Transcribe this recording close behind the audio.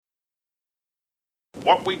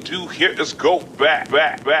What we do here is go back. Oh,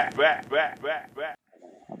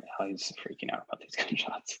 he's freaking out about these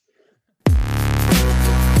gunshots.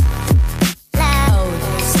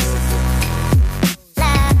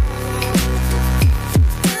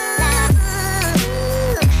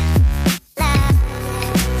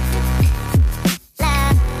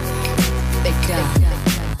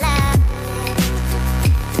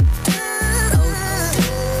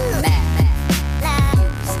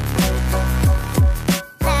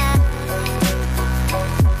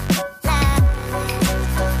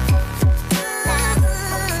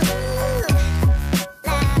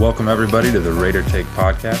 Welcome, everybody, to the Raider Take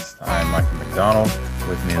podcast. I'm Michael McDonald.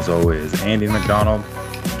 With me, as always, Andy McDonald.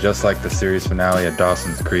 Just like the series finale at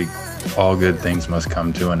Dawson's Creek, all good things must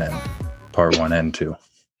come to an end. Part 1 and 2.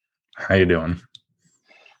 How you doing?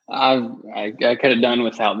 I could have done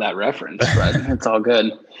without that reference, but it's all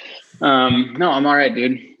good. No, I'm all right,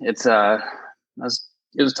 dude. It was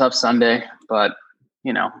a tough Sunday, but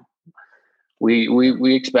you know,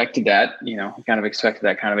 we expected that. You know, kind of expected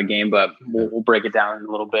that kind of a game, but we'll break it down in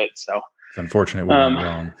a little bit. So It's unfortunate we went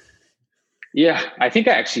wrong. Yeah, I think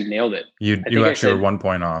I actually nailed it. You actually were 1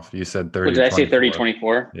 point off. You said 30. Did I say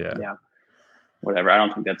 30-24? Yeah. Whatever. I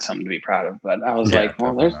don't think that's something to be proud of, but I was there's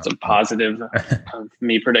some positive of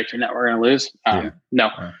me predicting that we're going to lose.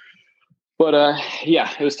 No, but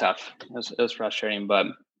it was tough. It was frustrating, but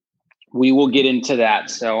we will get into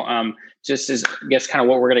that. So just as I guess kind of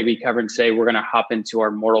what we're going to be covering today, we're going to hop into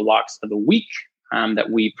our Mortal Locks of the Week that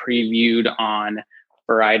we previewed on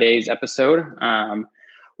Friday's episode.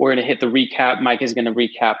 We're going to hit the recap. Mike is going to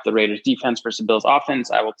recap the Raiders defense versus the Bills offense.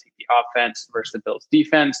 I will take the offense versus the Bills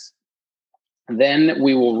defense. Then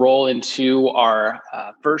we will roll into our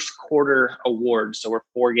first quarter awards. So we're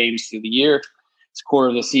 4 games through the year. It's quarter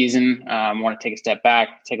of the season. I want to take a step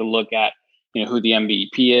back, take a look at who the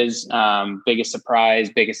MVP is, biggest surprise,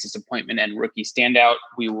 biggest disappointment, and rookie standout.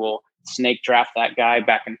 We will snake draft that guy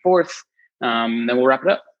back and forth. Then we'll wrap it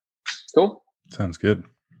up. Cool? Sounds good.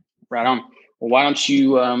 Right on. Well, why don't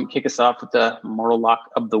you kick us off with the Mortal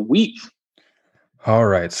Lock of the Week? All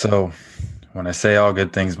right. So when I say all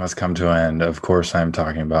good things must come to an end, of course, I'm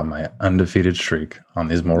talking about my undefeated streak on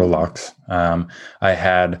these Mortal Locks. I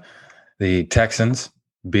had the Texans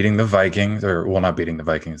beating the Vikings, not beating the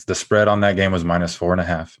Vikings. The spread on that game was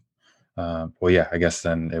 -4.5. I guess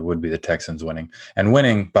then it would be the Texans winning and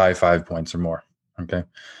winning by 5 points or more. Okay.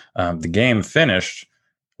 The game finished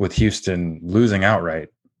with Houston losing outright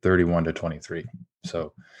 31-23.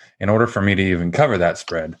 So in order for me to even cover that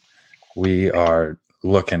spread, we are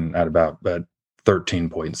looking at about a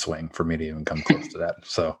 13-point swing for me to even come close to that.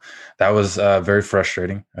 So that was very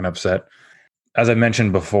frustrating and upset. As I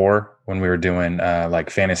mentioned before, when we were doing like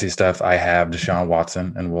fantasy stuff, I have Deshaun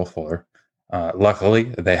Watson and Will Fuller. Luckily,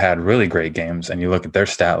 they had really great games, and you look at their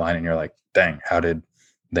stat line and you're like, dang, how did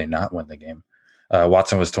they not win the game?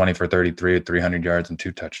 Watson was 20 for 33 with 300 yards and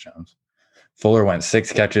 2 touchdowns. Fuller went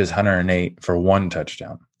 6 catches, 108 for 1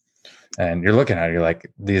 touchdown. And you're looking at it, you're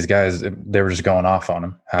like, these guys, they were just going off on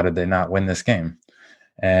him. How did they not win this game?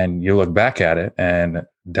 And you look back at it, and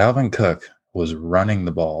Dalvin Cook was running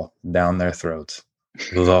the ball down their throats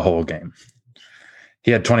the whole game.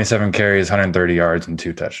 He had 27 carries, 130 yards, and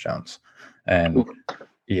 2 touchdowns. And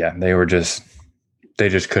they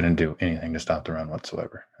just couldn't do anything to stop the run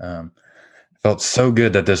whatsoever. Felt so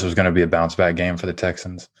good that this was going to be a bounce back game for the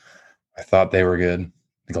Texans. I thought they were good.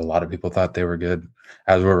 I think a lot of people thought they were good.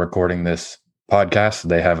 As we're recording this podcast,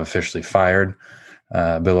 they have officially fired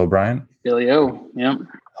Bill O'Brien. Billy O, yep.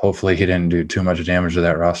 Hopefully he didn't do too much damage to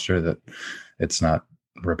that roster that it's not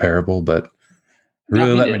repairable, but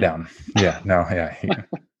really let me down.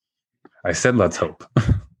 I said let's hope.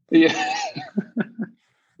 Yeah.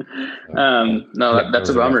 That's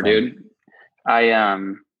a bummer, dude.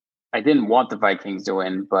 I didn't want the Vikings to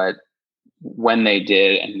win, but when they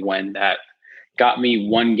did, and when that got me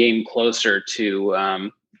 1 game closer to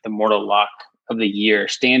the Mortal Lock of the Year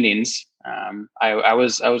standings, I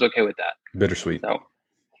was okay with that. Bittersweet. So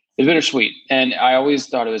it's bittersweet, and I always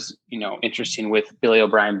thought it was interesting with Billy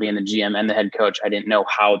O'Brien being the GM and the head coach. I didn't know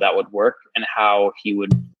how that would work and how he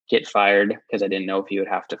would get fired, because I didn't know if he would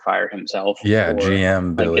have to fire himself. Yeah,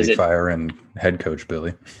 GM Billy firing head coach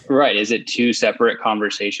Billy. Right. Is it 2 separate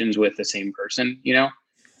conversations with the same person?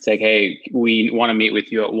 It's like, hey, we want to meet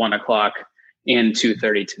with you at 1:00 and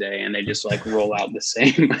 2:30 today. And they just like roll out the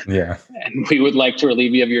same. Yeah. And we would like to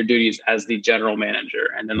relieve you of your duties as the general manager.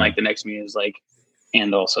 And then like the next meeting is like,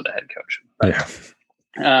 and also the head coach. But,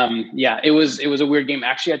 Yeah, it was a weird game.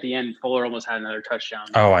 Actually, at the end, Fuller almost had another touchdown.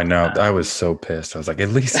 Oh, I know. I was so pissed. I was like, at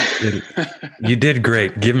least you did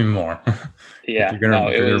great. Give me more. Yeah, if you're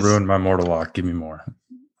gonna ruin my mortal lock, give me more.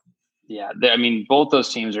 Yeah, I mean, both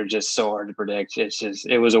those teams are just so hard to predict.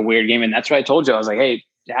 It was a weird game, and that's why I told you. I was like, hey,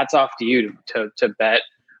 hats off to you to bet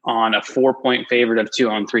on a 4-point favorite of 2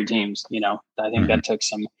 on 3 teams. I think that took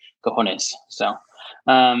some cojones. So,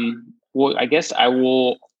 well, I guess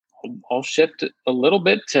I'll shift a little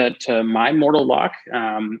bit to my mortal lock.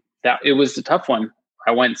 That it was a tough one.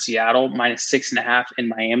 I went Seattle -6.5 in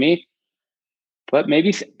Miami, but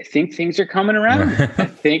maybe think things are coming around. I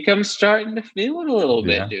think I'm starting to feel it a little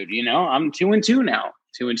bit, dude. I'm 2-2 now.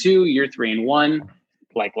 2-2. You're 3-1.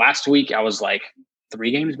 Like last week, I was like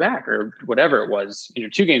 3 games back or whatever it was. You're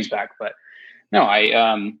 2 games back, but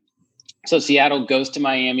no, so Seattle goes to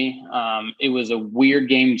Miami. It was a weird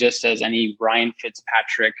game, just as any Ryan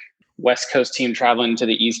Fitzpatrick West Coast team traveling to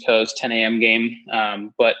the East Coast 10 a.m. game.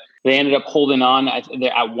 But they ended up holding on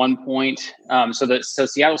at one point. So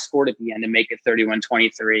Seattle scored at the end to make it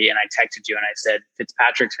 31-23. And I texted you and I said,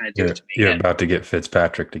 Fitzpatrick's going to do it to me. You're about to get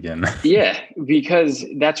Fitzpatrick again. Yeah, because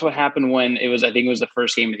that's what happened when I think it was the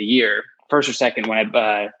first game of the year, first or second,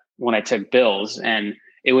 when I took Bills, and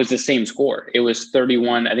it was the same score. It was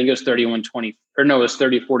 31. I think it was 31-20, or no, it was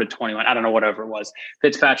 34-21. I don't know, whatever it was.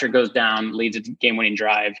 Fitzpatrick goes down, leads a game-winning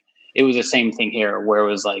drive. It was the same thing here, where it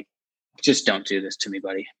was like, just don't do this to me,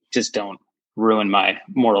 buddy. Just don't ruin my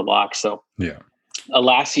mortal lock. So, yeah.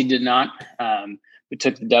 Alas, he did not. We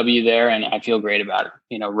took the W there, and I feel great about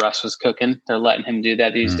it. Russ was cooking. They're letting him do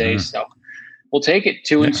that these days. So we'll take it.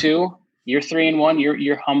 2-2. You're 3-1.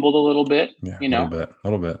 You're humbled a little bit. Yeah, a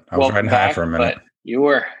little bit. I was riding high for a minute. But you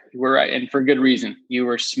were right, and for good reason. You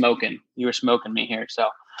were smoking me here. So,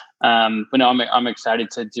 but no, I'm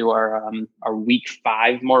excited to do our week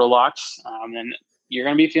 5 mortal locks. And you're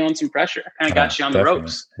going to be feeling some pressure. I kind of got you on definitely. The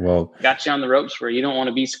ropes. Well, got you on the ropes where you don't want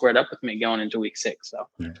to be squared up with me going into week 6. So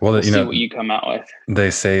we'll see what you come out with. They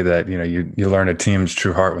say that, you learn a team's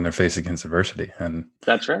true heart when they're faced against adversity. And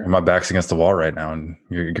that's right. My back's against the wall right now, and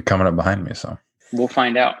you're coming up behind me. So we'll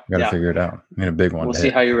find out. You got to figure it out. You need a big one. We'll see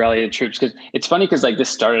how you rally the troops. Because it's funny because like this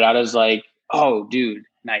started out as like, oh, dude,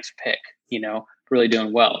 nice pick, really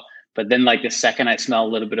doing well. But then like the second I smell a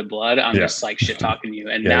little bit of blood, I'm just like shit talking to you.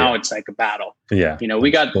 And now it's like a battle. Yeah.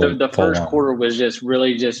 We got the first quarter was just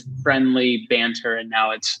really just friendly banter. And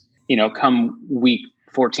now it's, come week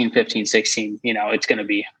 14, 15, 16, we're going to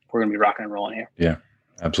be rocking and rolling here. Yeah,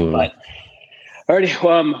 absolutely. But,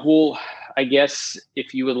 alrighty. Well, I guess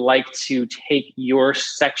if you would like to take your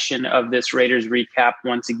section of this Raiders recap,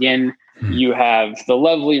 once again, you have the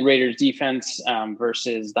lovely Raiders defense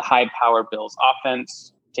versus the high power Bills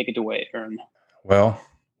offense. Take it away, Ern. Well,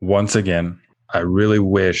 once again, I really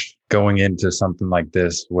wish going into something like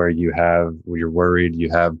this where you're worried, you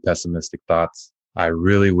have pessimistic thoughts. I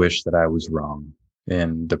really wish that I was wrong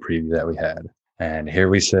in the preview that we had. And here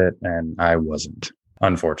we sit, and I wasn't,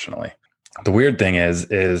 unfortunately. The weird thing is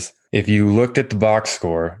if you looked at the box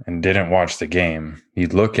score and didn't watch the game,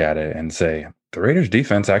 you'd look at it and say, the Raiders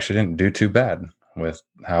defense actually didn't do too bad with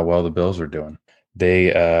how well the Bills were doing.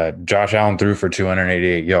 Josh Allen threw for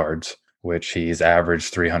 288 yards, which he's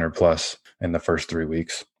averaged 300 plus in the first 3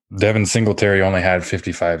 weeks. Devin Singletary only had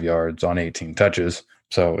 55 yards on 18 touches.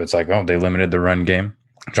 So it's like, they limited the run game.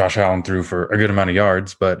 Josh Allen threw for a good amount of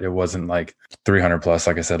yards, but it wasn't like 300 plus,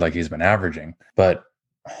 like I said, like he's been averaging. But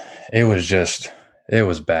it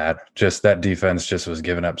was bad. Just that defense just was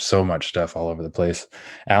giving up so much stuff all over the place.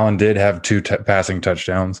 Allen did have 2 passing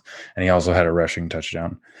touchdowns, and he also had a rushing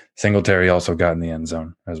touchdown. Singletary also got in the end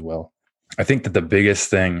zone as well. I think that the biggest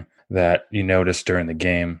thing that you noticed during the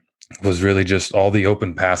game was really just all the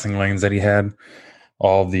open passing lanes that he had,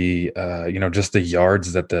 all the, just the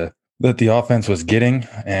yards that the offense was getting,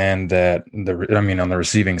 and that on the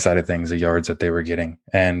receiving side of things, the yards that they were getting.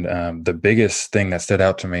 And the biggest thing that stood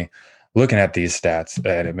out to me looking at these stats,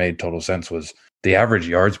 and it made total sense, was the average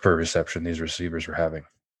yards per reception these receivers were having.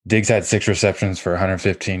 Diggs had 6 receptions for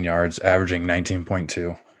 115 yards, averaging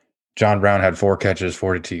 19.2. John Brown had 4 catches,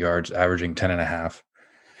 42 yards, averaging 10.5.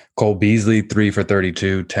 Cole Beasley, 3 for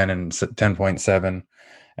 32, 10.7.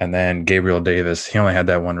 And then Gabriel Davis, he only had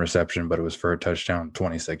that 1 reception, but it was for a touchdown,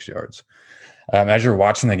 26 yards. As you're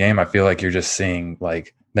watching the game, I feel like you're just seeing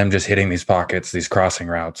like them just hitting these pockets, these crossing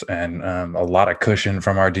routes, and a lot of cushion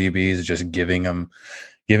from our DBs, just giving them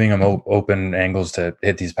open angles to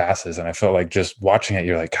hit these passes. And I felt like just watching it,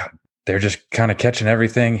 you're like, God, they're just kind of catching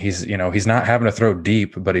everything. He's not having to throw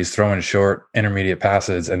deep, but he's throwing short, intermediate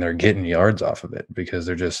passes, and they're getting yards off of it because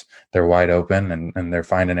they're wide open and they're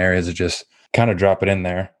finding areas to just kind of drop it in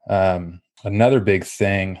there. another big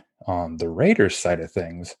thing on the Raiders side of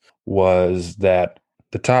things was that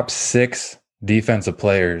the top 6 defensive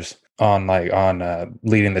players on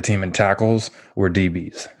leading the team in tackles were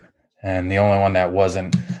DBs. And the only one that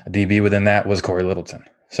wasn't a DB within that was Corey Littleton.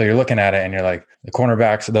 So you're looking at it and you're like, the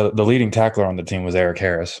cornerbacks, the leading tackler on the team was Eric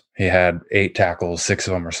Harris. He had 8 tackles, 6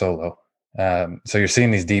 of them are solo. So you're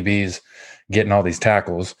seeing these DBs getting all these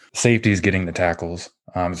tackles, safeties getting the tackles.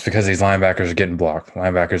 It's because these linebackers are getting blocked.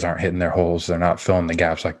 Linebackers aren't hitting their holes. They're not filling the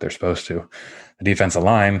gaps like they're supposed to. The defensive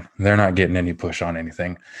line, they're not getting any push on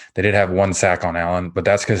anything. They did have 1 sack on Allen, but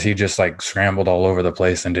that's because he just like scrambled all over the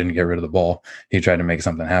place and didn't get rid of the ball. He tried to make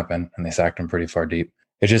something happen, and they sacked him pretty far deep.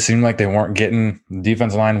 It just seemed like they weren't getting – the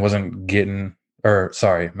defensive line wasn't getting –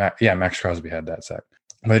 Max Crosby had that sack.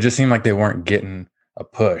 But it just seemed like they weren't getting a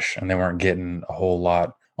push, and they weren't getting a whole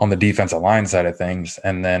lot on the defensive line side of things.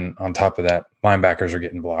 And then on top of that, linebackers are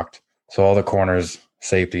getting blocked. So all the corners,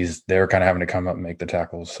 safeties, they were kind of having to come up and make the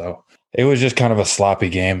tackles. So it was just kind of a sloppy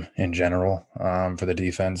game in general for the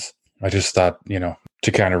defense. I just thought,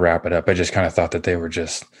 to kind of wrap it up, I just kind of thought that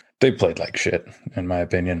they played like shit, in my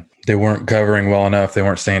opinion. They weren't covering well enough. They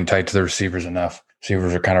weren't staying tight to the receivers enough.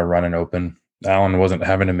 Receivers were kind of running open. Allen wasn't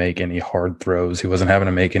having to make any hard throws. He wasn't having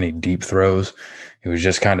to make any deep throws. He was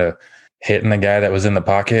just kind of hitting the guy that was in the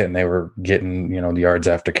pocket, and they were getting, the yards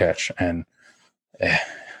after catch. And I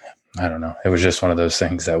don't know. It was just one of those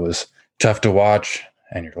things that was tough to watch,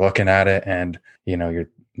 and you're looking at it and,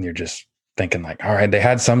 you're just thinking like, all right, they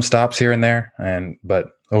had some stops here and there.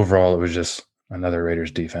 But overall, it was just another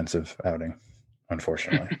Raiders defensive outing,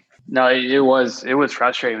 unfortunately. No, it was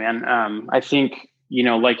frustrating, man. I think,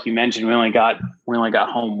 like you mentioned, we only got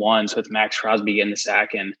home once with Max Crosby getting the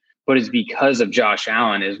sack, but it's because of Josh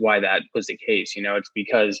Allen is why that was the case. It's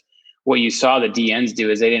because what you saw the DNs do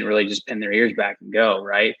is they didn't really just pin their ears back and go,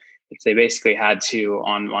 right? If they basically had to,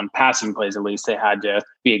 on passing plays at least, they had to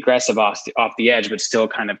be aggressive off the edge, but still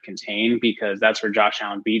kind of contain, because that's where Josh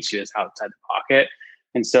Allen beats you, is outside the pocket.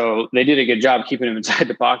 And so they did a good job keeping him inside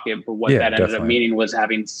the pocket. But what that ended up meaning was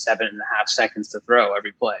having 7.5 seconds to throw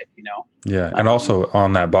every play, Yeah. And also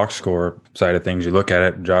on that box score side of things, you look at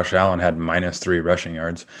it, Josh Allen had -3 rushing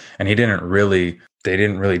yards, and they didn't really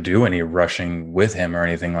do any rushing with him or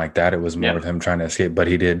anything like that. It was more of him trying to escape, but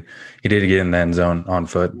he did get in the end zone on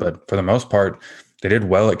foot. But for the most part, they did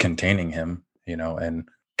well at containing him, and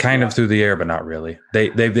kind of through the air, but not really.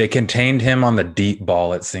 They contained him on the deep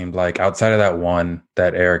ball, it seemed like. Outside of that one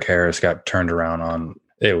that Eric Harris got turned around on,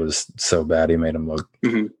 it was so bad. He made him look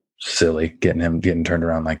silly getting turned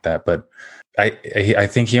around like that. But I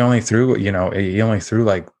think he only threw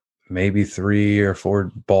like maybe 3 or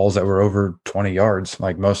 4 balls that were over 20 yards.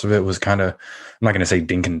 Like most of it was kind of, I'm not going to say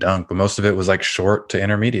dink and dunk, but most of it was like short to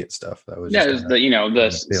intermediate stuff. That was it was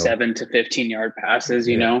the 7 to 15 yard passes,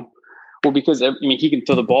 Well, because he can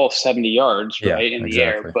throw the ball 70 yards, right, in the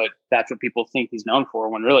air, but that's what people think he's known for.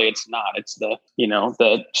 When really it's not. It's the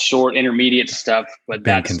the short intermediate stuff. But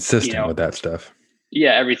being that's consistent with that stuff.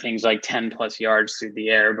 Yeah, everything's like 10 plus yards through the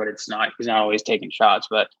air, but it's not. He's not always taking shots.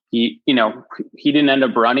 But he didn't end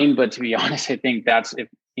up running. But to be honest, I think that's if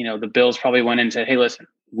the Bills probably went in and said, "Hey, listen,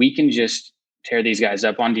 we can just tear these guys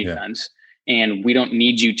up on defense, and we don't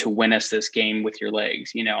need you to win us this game with your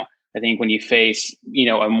legs." I think when you face,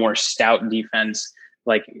 a more stout defense,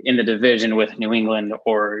 like in the division with New England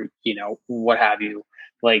or, what have you,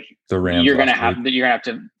 like the Rams, you're going to have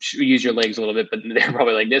to use your legs a little bit, but they're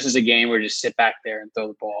probably like, this is a game where just sit back there and throw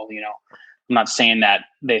the ball. I'm not saying that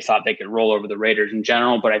they thought they could roll over the Raiders in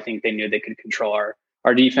general, but I think they knew they could control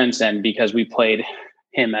our defense. And because we played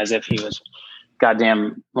him as if he was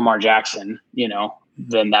goddamn Lamar Jackson,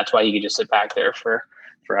 then that's why he could just sit back there for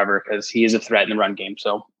forever, because he is a threat in the run game.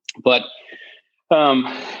 So, but I'll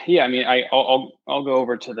go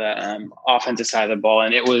over to the offensive side of the ball,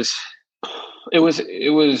 and it was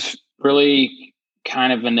really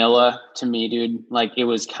kind of vanilla to me, dude. Like it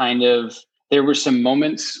was there were some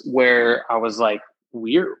moments where I was like,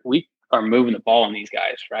 we are moving the ball on these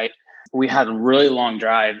guys, right? We had a really long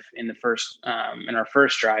drive in our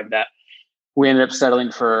first drive that we ended up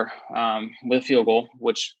settling for with a field goal,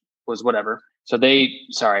 which was whatever. So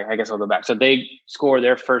I guess I'll go back. So they score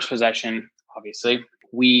their first possession. Obviously,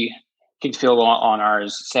 we kicked field goal on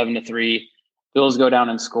ours, 7-3. Bills go down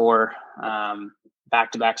and score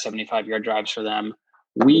back-to-back 75-yard drives for them.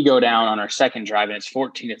 We go down on our second drive, and it's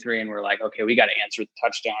 14-3, and we're like, okay, we got to answer the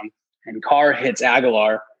touchdown. And Carr hits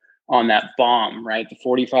Aguilar on that bomb, right, the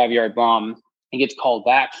 45-yard bomb, and gets called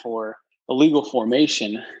back for illegal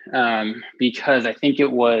formation because I think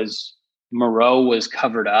it was Moreau was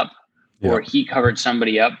covered up, or he covered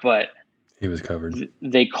somebody up, but He was covered.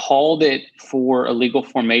 They called it for illegal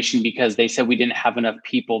formation because they said we didn't have enough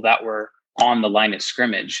people that were on the line of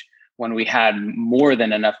scrimmage when we had more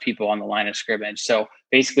than enough people on the line of scrimmage. So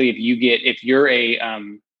basically, if you're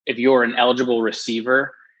an eligible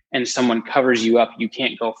receiver and someone covers you up, you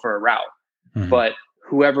can't go for a route. Mm-hmm. But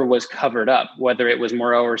whoever was covered up, whether it was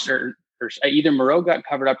Moreau or either Moreau got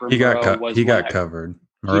covered up or he got covered.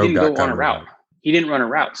 Moreau he didn't go on a route. He didn't run a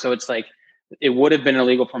route. So it's like, it would have been an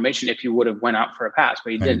illegal formation if you would have went out for a pass,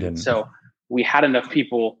 but he didn't. So we had enough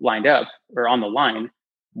people lined up or on the line,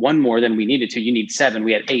 one more than we needed to. You need 7.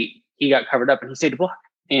 We had 8. He got covered up and he stayed to block.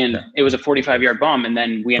 And it was a 45-yard bomb. And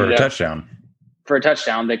then we ended up for a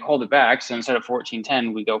touchdown. They called it back. So instead of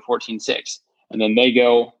 14-10, we go 14-6. And then they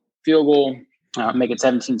go field goal, make it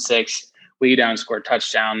 17-6. We go down and score a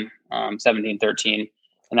touchdown, 17-13.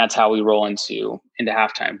 And that's how we roll into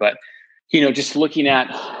halftime. But, just looking at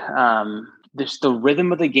the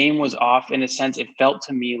rhythm of the game was off in a sense. It felt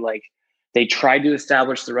to me like they tried to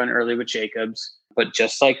establish the run early with Jacobs, but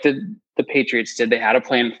just like the Patriots did, they had a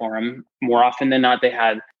plan for him. More often than not, they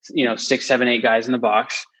had, 6, 7, 8 guys in the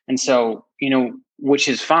box. And so, which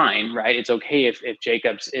is fine, right? It's okay if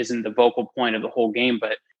Jacobs isn't the vocal point of the whole game,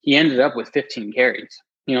 but he ended up with 15 carries.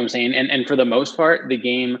 You know what I'm saying? And for the most part, the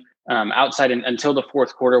game outside until the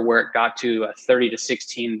fourth quarter where it got to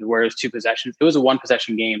 30-16, where it was 2 possessions, it was a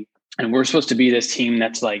 1-possession game. And we're supposed to be this team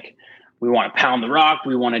that's like, we want to pound the rock.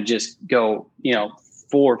 We want to just go,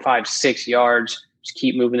 4, 5, 6 yards, just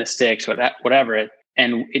keep moving the sticks, whatever.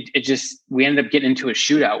 And it just, we ended up getting into a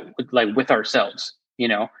shootout with ourselves.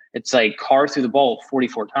 It's like Carr threw the ball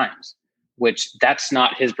 44 times, which that's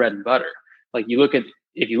not his bread and butter. Like if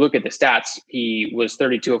you look at the stats, he was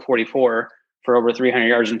 32 of 44 for over 300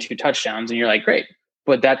 yards and 2 touchdowns. And you're like, great.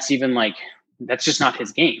 But that's just not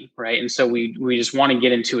his game. Right. And so we just want to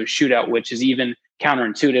get into a shootout, which is even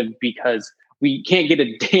counterintuitive because we can't get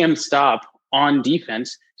a damn stop on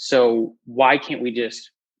defense. So why can't we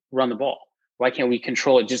just run the ball? Why can't we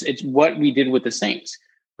control it? It's what we did with the Saints,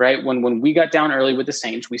 right? When we got down early with the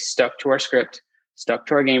Saints, we stuck to our script, stuck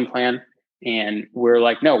to our game plan. And we're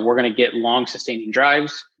like, no, we're going to get long sustaining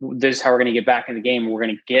drives. This is how we're going to get back in the game. We're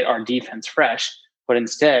going to get our defense fresh. But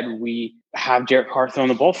instead, we have Derek Carr throwing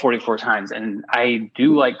the ball 44 times. And I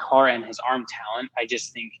do like Carr and his arm talent. I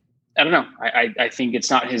just think, I don't know. I think it's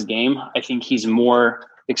not his game. I think he's more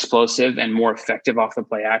explosive and more effective off the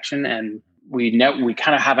play action. And we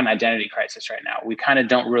kind of have an identity crisis right now. We kind of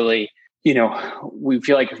don't really, we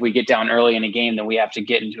feel like if we get down early in a game, then we have to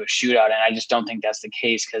get into a shootout. And I just don't think that's the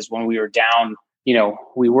case because when we were down,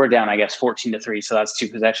 we were down, I guess, 14-3. So that's 2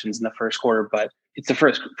 possessions in the first quarter. But it's the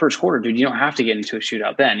first quarter, dude. You don't have to get into a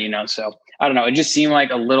shootout then, So I don't know. It just seemed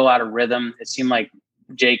like a little out of rhythm. It seemed like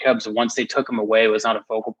Jacobs, once they took him away, was not a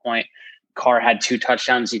focal point. Carr had 2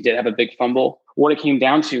 touchdowns. He did have a big fumble. What it came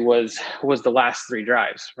down to was the last 3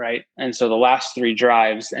 drives, right? And so the last 3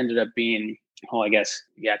 drives ended up being,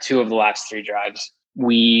 2 of the last 3 drives.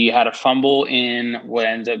 We had a fumble in what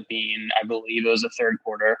ends up being, I believe it was the third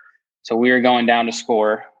quarter. So we were going down to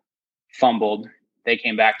score, fumbled. They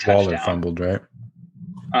came back, touchdown. Waller fumbled, right?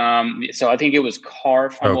 So I think it was Carr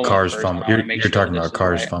fumble. Oh, Carr's fumble. You're talking about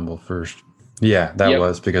Carr's fumble first. Yeah, that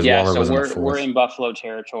was because Waller was in the fourth. We're in Buffalo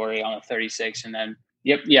territory on the 36, and then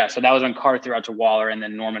so that was when Carr threw out to Waller, and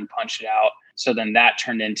then Norman punched it out. So then that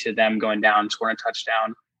turned into them going down, scoring a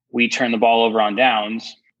touchdown. We turned the ball over on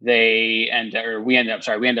downs. We end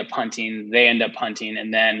up punting. They end up punting,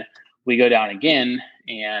 and then we go down again,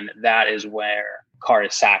 and that is where Carr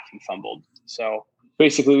is sacked and fumbled. So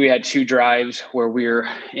basically, we had 2 drives where we were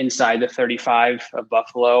inside the 35 of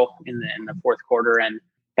Buffalo in the fourth quarter, and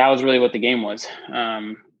that was really what the game was.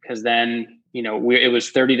 Because then, it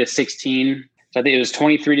was 30-16. So I think it was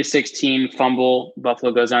 23-16 fumble.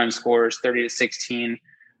 Buffalo goes on and scores 30-16.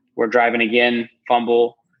 We're driving again,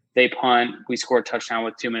 fumble. They punt. We score a touchdown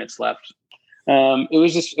with 2 minutes left.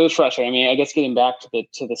 It was frustrating. I mean, I guess getting back to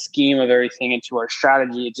the scheme of everything and to our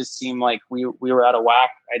strategy, it just seemed like we were out of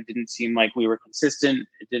whack. It didn't seem like we were consistent.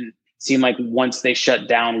 It didn't seem like once they shut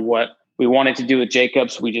down what we wanted to do with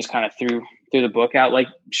Jacobs, we just kind of threw the book out. Like,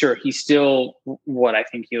 sure, he's still I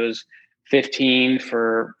think he was 15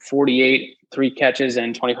 for 48, 3 catches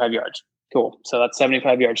and 25 yards. Cool. So that's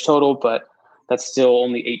 75 yards total, but that's still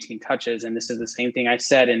only 18 touches. And this is the same thing I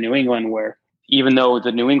said in New England, where even though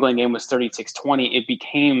the New England game was 36-20, it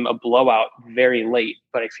became a blowout very late.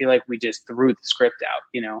 But I feel like we just threw the script out,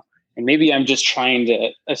 and maybe I'm just trying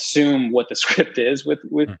to assume what the script is with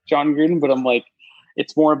John Gruden, but I'm like,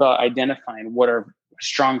 it's more about identifying what are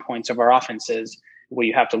strong points of our offenses. What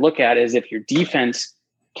you have to look at is if your defense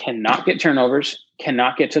cannot get turnovers,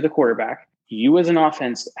 cannot get to the quarterback, you as an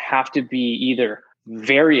offense have to be either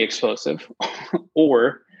very explosive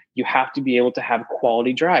or you have to be able to have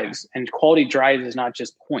quality drives. And quality drives is not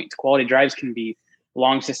just points. Quality drives can be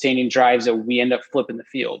long sustaining drives that we end up flipping the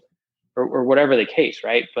field or whatever the case,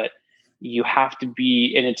 right? But you have to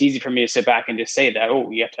be, and it's easy for me to sit back and just say that, oh,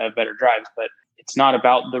 you have to have better drives, but it's not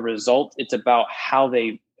about the result. It's about how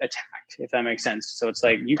they attacked, if that makes sense. So it's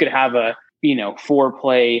like you could have a,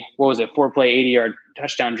 4-play 80-yard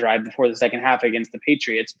touchdown drive before the second half against the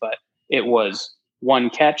Patriots, but it was 1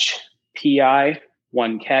 catch, PI,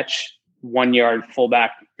 1 catch, 1 yard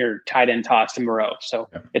fullback or tight end toss to Moreau. So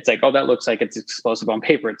it's like, oh, that looks like it's explosive on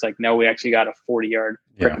paper. It's like, no, we actually got a 40-yard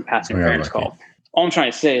freaking pass interference call. All I'm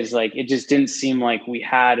trying to say is like, it just didn't seem like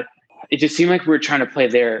it just seemed like we were trying to play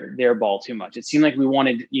their ball too much. It seemed like we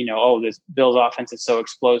wanted, this Bills offense is so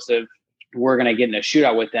explosive. We're going to get in a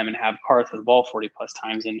shootout with them and have Carr throw the ball 40 plus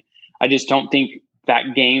times. And I just don't think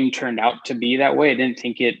that game turned out to be that way. I didn't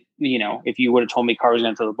think it, if you would have told me Carr was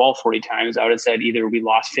going to throw the ball 40 times, I would have said either we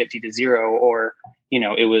lost 50-0 or,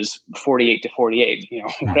 it was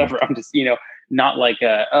 48-48, whatever. I'm just, not like,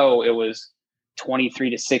 it was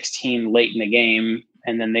 23-16 late in the game.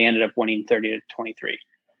 And then they ended up winning 30-23.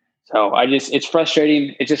 So it's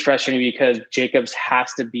frustrating. It's just frustrating because Jacobs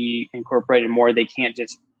has to be incorporated more. They can't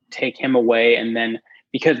just take him away. And then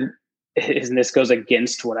and this goes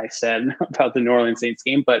against what I said about the New Orleans Saints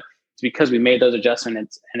game, but it's because we made those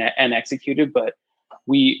adjustments and executed, but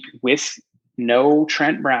with no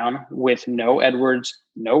Trent Brown, with no Edwards,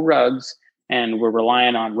 no Ruggs, and we're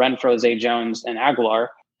relying on Renfrow, Zay Jones, and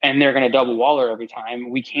Aguilar, and they're going to double Waller every time.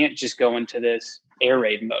 We can't just go into this air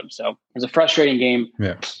raid mode. So it was a frustrating game.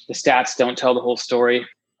 Yeah. The stats don't tell the whole story.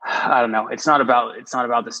 I don't know. It's not about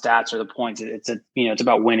the stats or the points. It's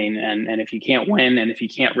about winning. And if you can't win, and if you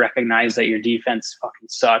can't recognize that your defense fucking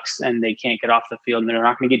sucks and they can't get off the field and they're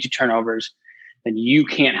not going to get you turnovers, then you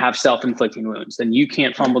can't have self-inflicting wounds. Then you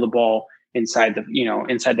can't fumble the ball inside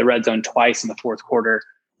the red zone twice in the fourth quarter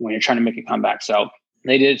when you're trying to make a comeback. So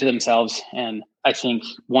they did it to themselves. And I think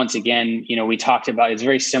once again, we talked about, it's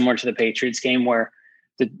very similar to the Patriots game where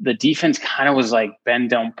the defense kind of was like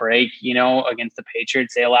bend, don't break, against the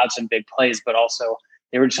Patriots. They allowed some big plays, but also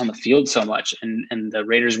they were just on the field so much. And the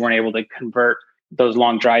Raiders weren't able to convert those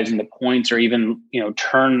long drives into points or even,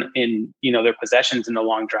 turn in, their possessions into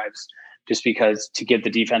long drives just because to give the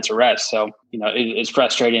defense a rest. So, it's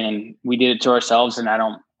frustrating and we did it to ourselves. And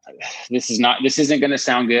this isn't going to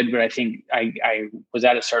sound good, but I think I was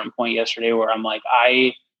at a certain point yesterday where I'm like,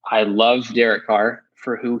 I love Derek Carr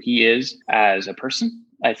for who he is as a person.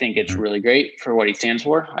 I think it's really great for what he stands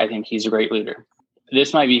for. I think he's a great leader.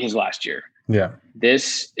 This might be his last year. Yeah.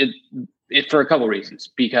 It for a couple of reasons,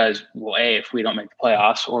 because if we don't make the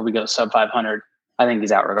playoffs or we go sub 500, I think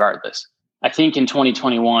he's out regardless. I think in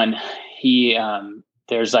 2021,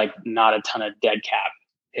 there's like not a ton of dead cap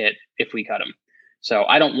hit if we cut him. So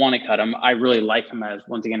I don't want to cut him. I really like him as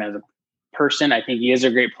a person. I think he is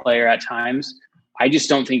a great player at times. I just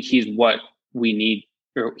don't think he's what we need,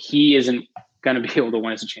 or he isn't going to be able to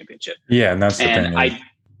win us a championship. Yeah, and that's the thing.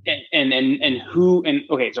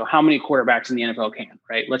 So how many quarterbacks in the NFL can,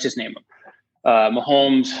 right? Let's just name them.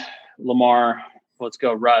 Mahomes, Lamar, let's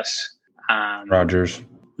go Russ. Rodgers.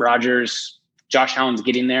 Josh Allen's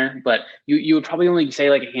getting there, but you would probably only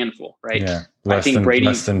say like a handful, right? Yeah, I think Brady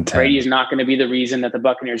is not going to be the reason that the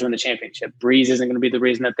Buccaneers win the championship. Breeze isn't going to be the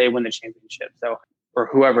reason that they win the championship. So, or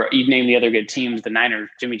whoever, you name the other good teams, the Niners,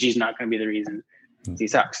 Jimmy G's not going to be the reason. He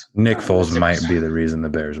sucks. Nick Foles might be the reason the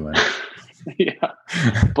Bears win. Yeah,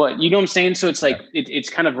 but you know what I'm saying? So it's like, it's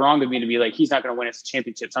kind of wrong of me to be like, he's not going to win us the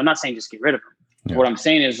championship. So I'm not saying just get rid of him. Yeah. What I'm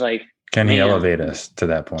saying is like, can he elevate us to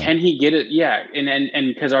that point? Can he get it? Yeah.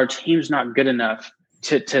 And because our team's not good enough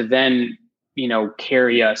to then,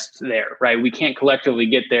 carry us there, right? We can't collectively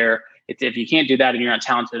get there. If you can't do that and you're not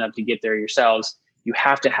talented enough to get there yourselves, you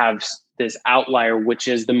have to have this outlier, which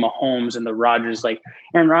is the Mahomes and the Rodgers. Like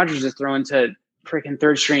Aaron Rodgers is throwing to freaking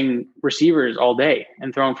third string receivers all day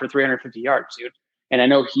and throwing for 350 yards, dude. And I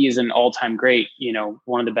know he is an all-time great,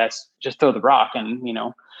 one of the best, just throw the rock and,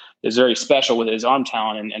 is very special with his arm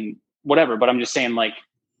talent and whatever. But I'm just saying, like,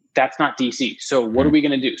 that's not DC. So what are we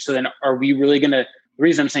going to do? So then are we really going to, the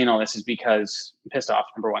reason I'm saying all this is because I'm pissed off,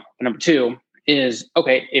 number one. But number two is,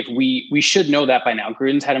 okay, if we should know that by now.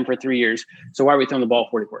 Gruden's had him for 3 years. So why are we throwing the ball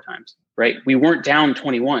 44 times, right? We weren't down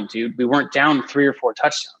 21, dude. We weren't down 3 or 4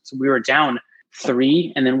 touchdowns. We were down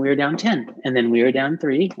 3, and then we were down 10, and then we were down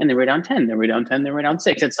 3, and then we were down 10, then we were down 10, then we were down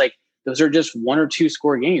 6. It's like, those are just 1 or 2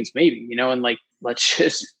 score games, maybe, and like, let's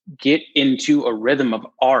just get into a rhythm of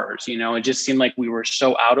ours. It just seemed like we were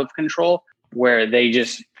so out of control. where they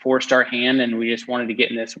just forced our hand and we just wanted to get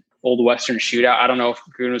in this old Western shootout. I don't know if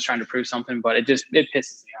Gruden was trying to prove something, but it pisses me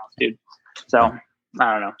off, dude. So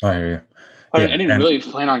I don't know. I hear you. I didn't really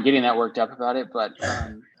plan on getting that worked up about it, but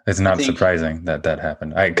it's not surprising that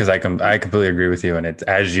happened. Because I completely agree with you. And it's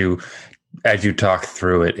as you talk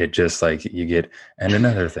through it, it just like you get and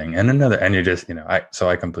another thing and another, and you're just so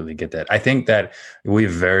I completely get that. I think that we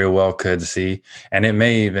very well could see, and it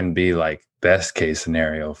may even be like best case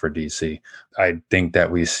scenario for DC. I think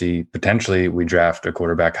that we see potentially we draft a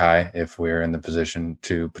quarterback high if we're in the position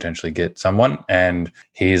to potentially get someone, and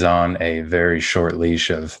he's on a very short leash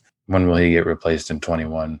of when will he get replaced in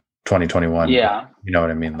 2021? Yeah. You know what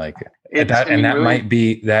I mean? Like that might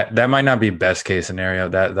be that might not be best case scenario.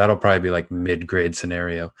 That'll probably be like mid-grade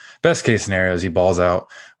scenario. Best case scenario is he balls out,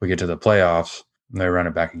 we get to the playoffs, and they run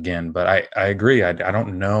it back again. But I agree. I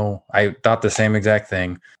don't know. I thought the same exact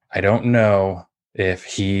thing. I don't know if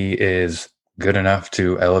he is good enough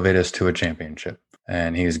to elevate us to a championship.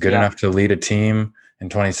 And he's good enough to lead a team in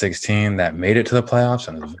 2016 that made it to the playoffs,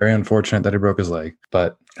 and it was very unfortunate that he broke his leg.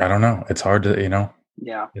 But I don't know. It's hard to,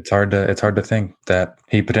 it's hard to think that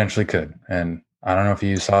he potentially could. And I don't know if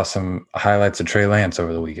you saw some highlights of Trey Lance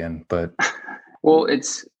over the weekend, but well,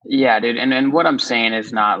 dude. And what I'm saying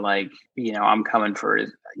is not like, I'm coming for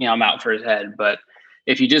his, I'm out for his head, but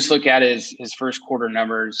if you just look at his first quarter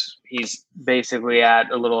numbers, he's basically at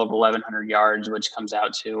a little over 1,100 yards, which comes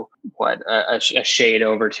out to a shade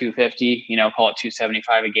over 250. Call it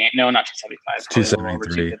 275 a game. No, not 275.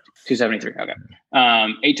 273. 273. Okay.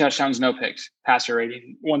 8 touchdowns, no picks. Passer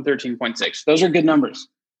rating 113.6. Those are good numbers.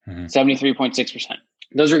 73.6%.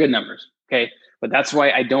 Those are good numbers. Okay, but that's why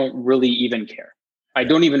I don't really even care. I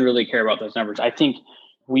don't even really care about those numbers. I think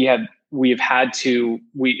if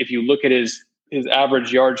you look at his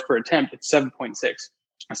average yards per attempt, it's 7.6.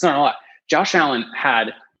 That's not a lot. Josh Allen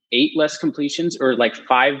had 8 less completions, or like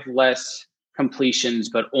 5 less completions,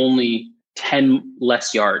 but only 10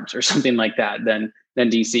 less yards or something like that than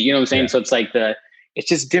DC. You know what I'm saying? Yeah. So it's like it's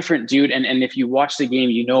just different, dude. And if you watch the game,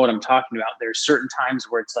 you know what I'm talking about. There's certain times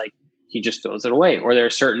where it's like he just throws it away, or there are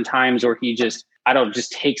certain times where he just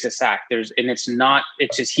takes a sack.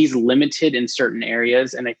 It's just he's limited in certain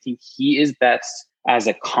areas, and I think he is best as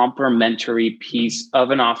a complementary piece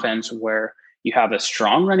of an offense where you have a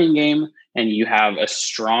strong running game and you have a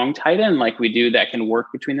strong tight end like we do that can work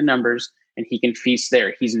between the numbers, and he can feast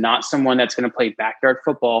there. He's not someone that's going to play backyard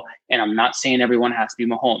football, and I'm not saying everyone has to be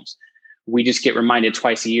Mahomes. We just get reminded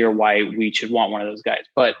twice a year why we should want one of those guys.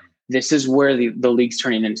 But this is where the league's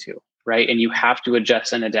turning into, right? And you have to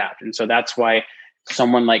adjust and adapt. And so that's why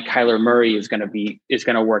someone like Kyler Murray is going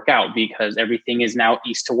to work out, because everything is now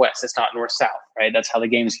east to west. It's not north south, right? That's how the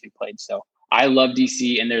games get played. So I love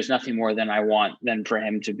DC, and there's nothing more than I want than for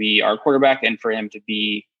him to be our quarterback and for him to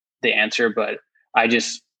be the answer. But I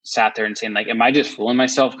just sat there and saying, like, am I just fooling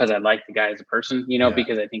myself because I like the guy as a person,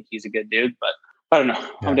 because I think he's a good dude? But I don't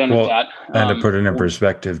know. I'm done with that. And to put it in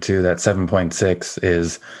perspective too, that 7.6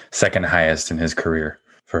 is second highest in his career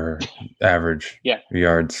for average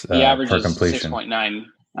yards per completion. 6.9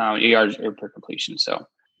 yards per completion. So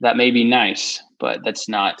that may be nice, but that's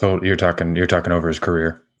not. So you're talking over his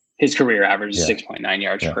career. His career average is 6.9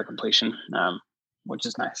 yards per completion, which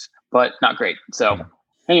is nice, but not great. So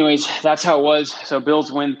anyways, that's how it was. So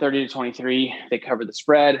Bills win 30-23. They covered the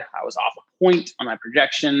spread. I was off a point on my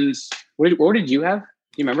projections. What did you have? Do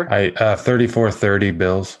you remember? 34-30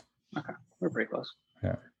 Bills. Okay. We're pretty close.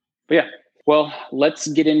 Yeah. But yeah. Well, let's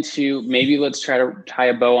get into, let's try to tie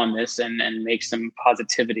a bow on this and make some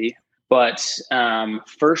positivity. But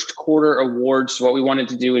first quarter awards, what we wanted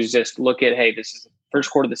to do is just look at, hey, this is the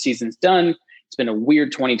first quarter of the season's done. It's been a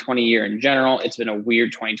weird 2020 year in general. It's been a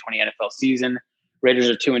weird 2020 NFL season. Raiders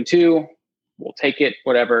are 2-2. We'll take it,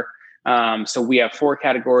 whatever. So we have 4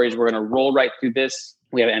 categories. We're going to roll right through this.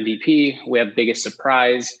 We have MVP. We have biggest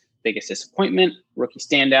surprise, biggest disappointment, rookie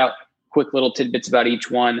standout, quick little tidbits about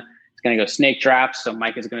each one. It's going to go snake drafts. So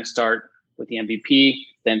Mike is going to start with the MVP.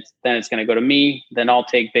 Then it's going to go to me. Then I'll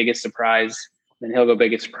take biggest surprise. Then he'll go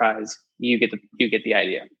biggest surprise. You get the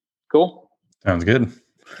idea. Cool? Sounds good.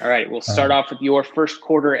 All right. We'll start off with your first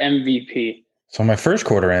quarter MVP. So my first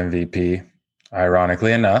quarter MVP,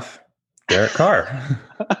 ironically enough, Derek Carr.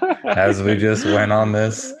 As we just went on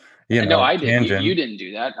this, I did. tangent. You didn't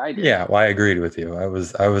do that. I did. Yeah, well, I agreed with you. I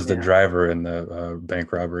was the driver in the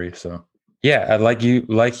bank robbery. So yeah, like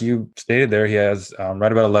you stated there, he has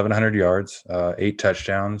right about 1,100 yards, 8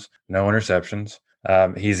 touchdowns, no interceptions.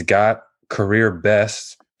 He's got career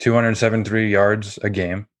best 273 yards a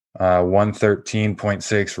game,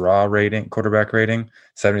 113.6 raw rating, quarterback rating,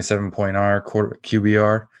 77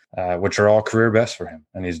 QBR, which are all career best for him.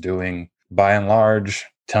 And he's doing by and large,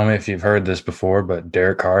 tell me if you've heard this before, but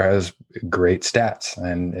Derek Carr has great stats,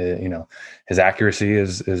 and his accuracy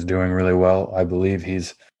is doing really well. I believe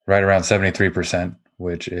he's right around 73%,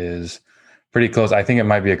 which is pretty close. I think it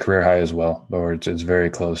might be a career high as well, or it's very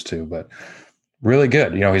close to, but really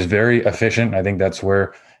good. He's very efficient. I think that's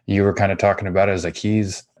where you were kind of talking about it, as like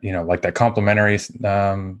he's, like that complimentary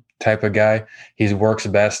type of guy. He works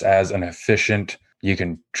best as an efficient, you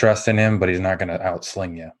can trust in him, but he's not going to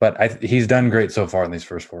outsling you. But he's done great so far in these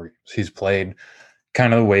first 4 games. He's played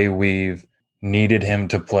kind of the way we've needed him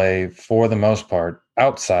to play for the most part,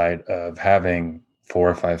 outside of having 4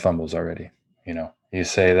 or 5 fumbles already. You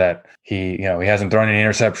say that he hasn't thrown any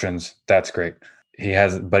interceptions. That's great.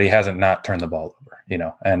 But he hasn't not turned the ball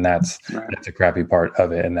over, and that's a crappy part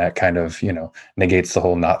of it. And that kind of, negates the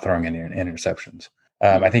whole not throwing any interceptions.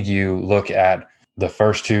 I think you look at the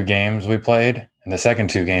first 2 games we played and the second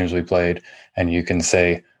 2 games we played, and you can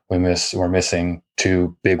say we're missing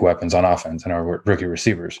 2 big weapons on offense and our rookie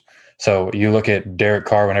receivers. So you look at Derek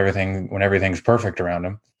Carr when everything's perfect around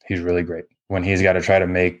him, he's really great. When he's got to try to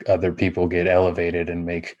make other people get elevated and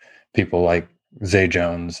make people like Zay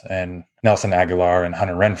Jones and Nelson Aguilar and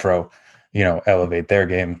Hunter Renfrow, elevate their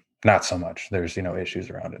game, not so much. There's, issues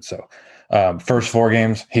around it. So first 4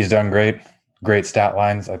 games, he's done great stat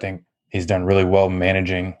lines. I think he's done really well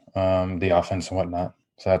managing the offense and whatnot.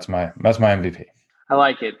 So that's my MVP. I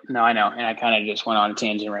like it. No, I know. And I kind of just went on a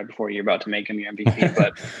tangent right before you're about to make him your MVP.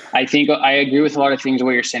 But I think I agree with a lot of things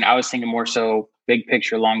what you're saying. I was thinking more so big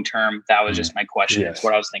picture, long term. That was just my question. Yes, that's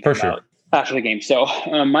what I was thinking about after the game. So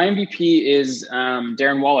my MVP is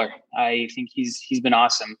Darren Waller. I think he's been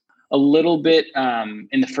awesome. A little bit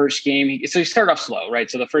in the first game. So he started off slow, right?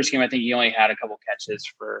 So the first game, I think he only had a couple catches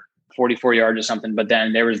for 44 yards or something. But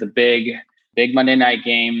then there was the big Monday night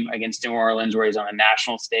game against New Orleans where he's on a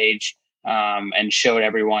national stage and showed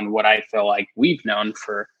everyone what I feel like we've known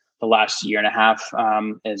for the last year and a half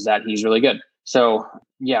is that he's really good. So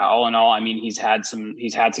yeah, all in all, I mean, he's had some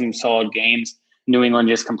solid games. New England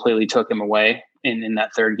just completely took him away in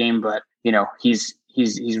that third game, but he's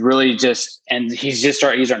really just, and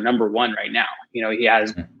he's our number 1 right now. He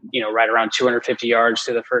has, right around 250 yards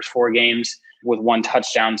to the first 4 games with 1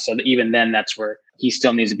 touchdown. So even then that's where he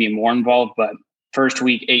still needs to be more involved. But first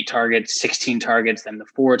week, 8 targets, 16 targets, then the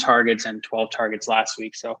 4 targets and 12 targets last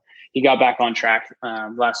week. So he got back on track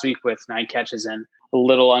last week with 9 catches and a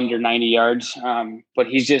little under 90 yards. But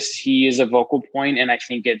he is a vocal point. And I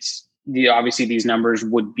think obviously these numbers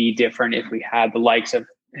would be different if we had the likes of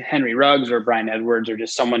Henry Ruggs or Bryan Edwards or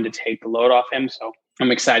just someone to take the load off him. So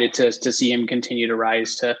I'm excited to see him continue to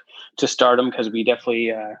rise to stardom because we definitely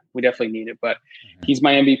need it. But he's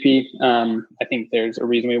my MVP. I think there's a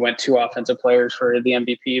reason we went 2 offensive players for the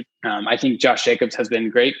MVP. I think Josh Jacobs has been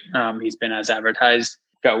great. He's been as advertised.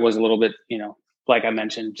 Was a little bit, like I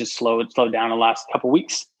mentioned, just slowed down the last couple of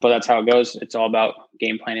weeks. But that's how it goes. It's all about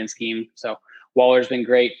game plan and scheme. So Waller's been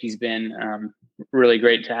great. He's been really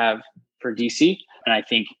great to have for DC. And I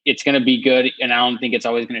think it's going to be good. And I don't think it's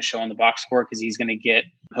always going to show on the box score because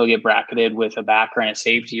he'll get bracketed with a backer and a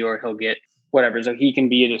safety, or he'll get whatever. So he can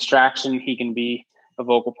be a distraction. He can be a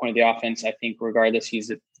vocal point of the offense. I think regardless,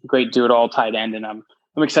 he's a great do-it-all tight end. And I'm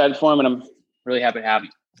excited for him, and I'm really happy to have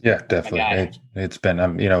him. Yeah, definitely. It's been,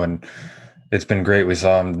 and it's been great. We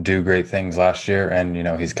saw him do great things last year, and,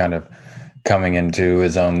 he's kind of coming into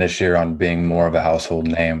his own this year on being more of a household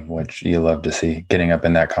name, which you love to see, getting up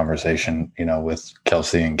in that conversation, with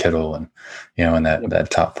Kelsey and Kittle and, in that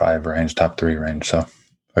top 5 range, top 3 range. So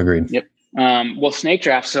agreed. Yep. Well, snake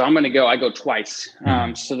draft. So I go twice.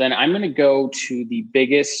 So then I'm going to go to the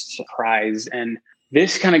biggest prize. And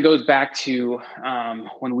this kind of goes back to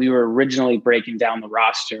when we were originally breaking down the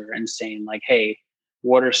roster and saying like, hey,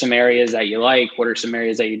 what are some areas that you like? What are some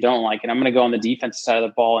areas that you don't like? And I'm going to go on the defensive side of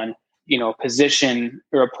the ball, and position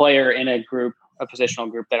or a player in a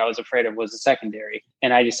positional group that I was afraid of was the secondary.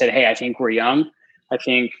 And I just said, hey, I think we're young. I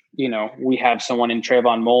think, we have someone in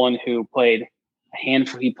Trayvon Mullen who played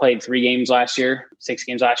he played 3 games last year, 6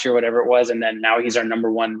 games last year, whatever it was. And then now he's our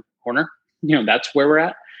number 1 corner. That's where we're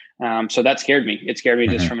at. So that scared me. It scared me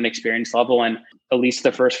just from an experience level. And at least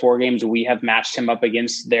the first 4 games, we have matched him up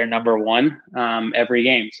against their number 1 every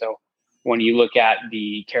game. So when you look at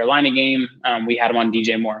the Carolina game, we had him on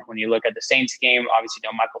DJ Moore. When you look at the Saints game, obviously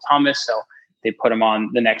Michael Thomas. So they put him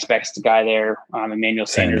on the next best guy there, Emmanuel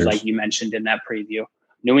Sanders, like you mentioned in that preview.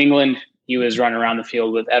 New England, he was running around the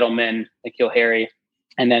field with Edelman, N'Keal Harry.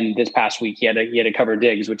 And then this past week, he had to cover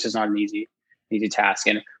Diggs, which is not an easy task.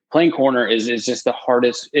 And playing corner is just the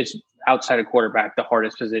hardest. It's outside of quarterback, the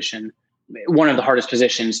hardest position one of the hardest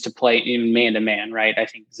positions to play in man to man, right? I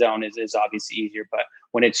think zone is obviously easier, but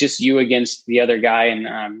when it's just you against the other guy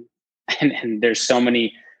and there's so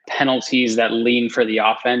many penalties that lean for the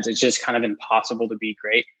offense, it's just kind of impossible to be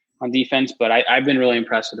great on defense. But I've been really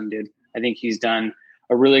impressed with him, dude. I think he's done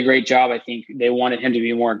a really great job. I think they wanted him to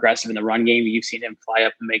be more aggressive in the run game. You've seen him fly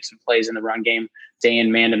up and make some plays in the run game, stay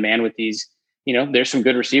in man to man with these. There's some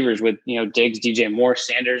good receivers with, Diggs, DJ Moore,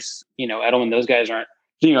 Sanders, Edelman. Those guys aren't,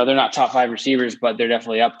 they're not top 5 receivers, but they're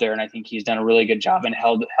definitely up there. And I think he's done a really good job and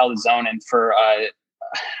held his own. And for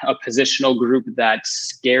a positional group that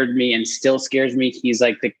scared me and still scares me, he's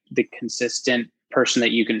like the consistent person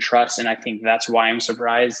that you can trust. And I think that's why I'm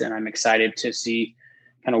surprised, and I'm excited to see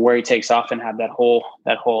kind of where he takes off and have that whole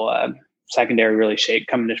secondary really shape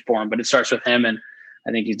coming to form. But it starts with him, and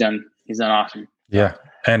I think he's done awesome. Yeah.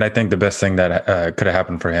 And I think the best thing that could have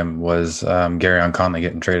happened for him was Garyon Conley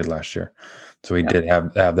getting traded last year. So he did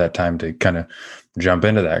have that time to kind of jump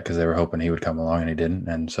into that because they were hoping he would come along and he didn't.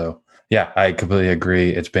 And so, yeah, I completely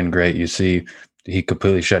agree. It's been great. You see, he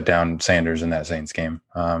completely shut down Sanders in that Saints game.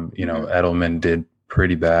 Edelman did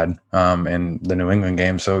pretty bad in the New England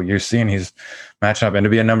game. So you're seeing he's matching up, and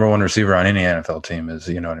to be a number 1 receiver on any NFL team is,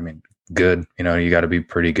 good. You got to be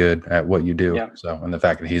pretty good at what you do. Yeah. So, and the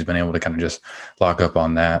fact that he's been able to kind of just lock up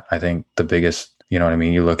on that, I think the biggest, you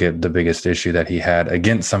look at the biggest issue that he had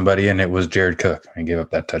against somebody, and it was Jared Cook. He gave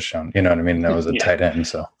up that touchdown. That was a tight end.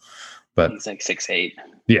 So, but he's like 6'8".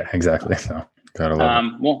 Yeah, exactly. So, gotta love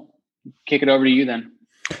it. Well, kick it over to you then.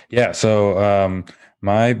 Yeah. So,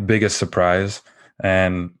 my biggest surprise,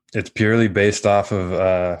 and it's purely based off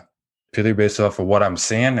of what I'm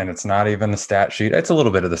seeing, and it's not even the stat sheet. It's a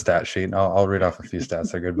little bit of the stat sheet. I'll read off a few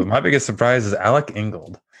stats that are good, but my biggest surprise is Alec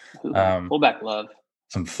Ingold. Fullback love.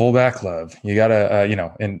 Some fullback love. You gotta,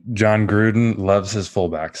 and John Gruden loves his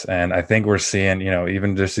fullbacks, and I think we're seeing,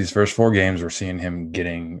 even just these first 4 games, we're seeing him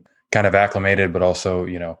getting kind of acclimated, but also,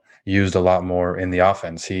 used a lot more in the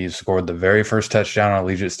offense. He scored the very first touchdown at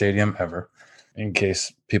Allegiant Stadium ever. In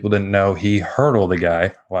case people didn't know, he hurdled a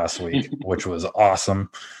guy last week, which was awesome.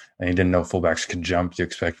 And he didn't know fullbacks could jump. You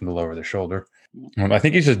expect him to lower their shoulder. I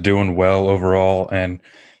think he's just doing well overall. And,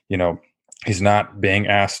 he's not being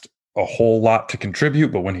asked a whole lot to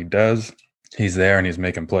contribute, but when he does, he's there and he's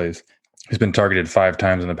making plays. He's been targeted 5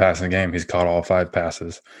 times in the passing game. He's caught all 5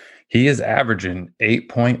 passes. He is averaging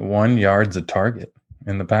 8.1 yards a target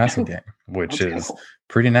in the passing game, which is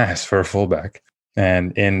pretty nice for a fullback.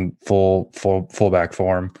 And in fullback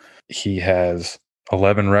form, he has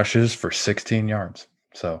 11 rushes for 16 yards.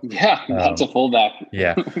 So yeah, that's a fullback.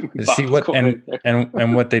 Yeah. See what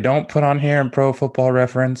and what they don't put on here in Pro Football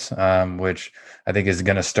Reference, which I think is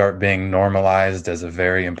going to start being normalized as a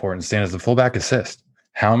very important standard, is the fullback assist.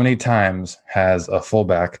 How many times has a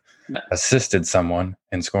fullback assisted someone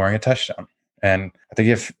in scoring a touchdown? And I think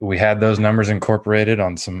if we had those numbers incorporated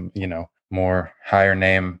on some, more higher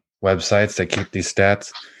name websites that keep these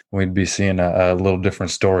stats, we'd be seeing a little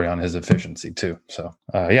different story on his efficiency too. So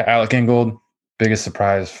Alec Ingold. Biggest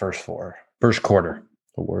surprise, first quarter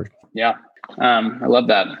award. Yeah. I love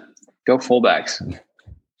that. Go fullbacks.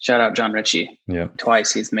 Shout out John Ritchie. Yeah.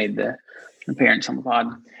 Twice he's made the appearance on the pod.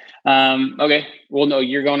 Okay. Well, no,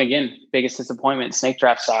 you're going again. Biggest disappointment, snake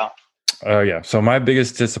draft style. Yeah. So my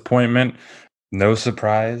biggest disappointment, no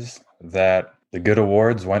surprise that the good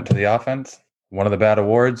awards went to the offense. One of the bad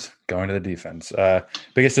awards going to the defense.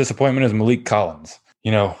 Biggest disappointment is Malik Collins.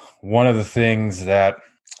 One of the things that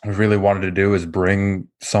we really wanted to do is bring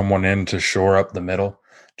someone in to shore up the middle,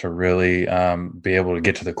 to really be able to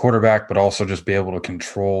get to the quarterback, but also just be able to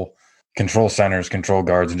control centers, control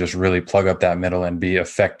guards, and just really plug up that middle and be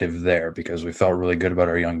effective there, because we felt really good about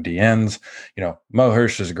our young DNs. Mo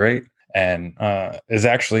Hirsch is great and is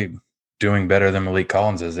actually doing better than Malik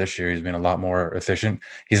Collins is this year. He's been a lot more efficient.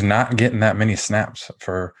 He's not getting that many snaps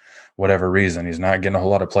for whatever reason. He's not getting a whole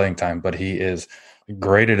lot of playing time, but he is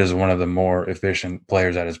graded as one of the more efficient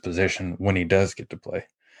players at his position when he does get to play.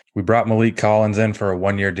 We brought Malik Collins in for a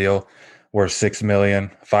 1-year deal worth $6 million.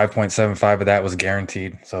 5.75 of that was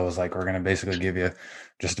guaranteed. So it was like, we're going to basically give you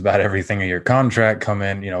just about everything in your contract. Come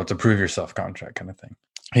in, it's a prove yourself contract kind of thing.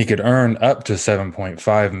 He could earn up to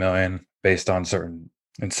 $7.5 million based on certain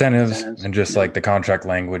incentives and just like the contract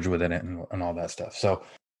language within it and all that stuff. So,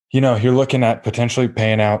 you're looking at potentially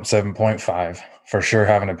paying out 7.5, for sure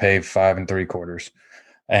having to pay 5 3/4.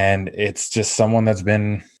 And it's just someone that's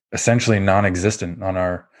been essentially non-existent on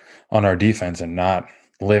our defense and not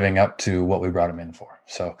living up to what we brought him in for.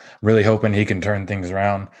 So really hoping he can turn things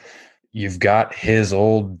around. You've got his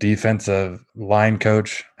old defensive line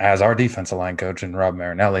coach as our defensive line coach, and Rob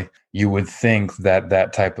Marinelli. You would think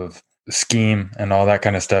that type of scheme and all that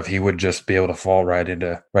kind of stuff, he would just be able to fall right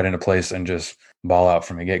into place and just ball out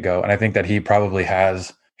from the get-go. And I think that he probably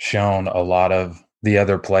has shown a lot of the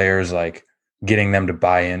other players, like getting them to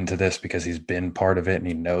buy into this because he's been part of it and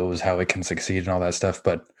he knows how it can succeed and all that stuff.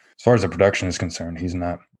 But as far as the production is concerned, he's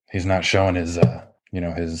not showing his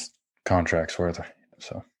his contract's worth.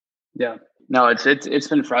 So yeah, no, it's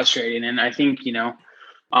been frustrating, and I think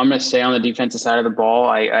I'm going to say on the defensive side of the ball,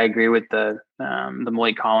 I agree with the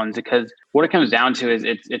Malik Collins, because what it comes down to is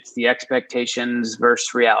it's the expectations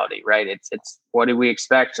versus reality, right? It's what do we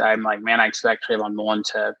expect? I'm like, man, I expect Trayvon Mullen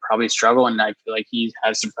to probably struggle, and I feel like he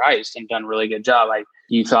has surprised and done a really good job.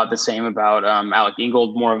 You thought the same about Alec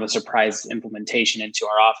Ingold, more of a surprise implementation into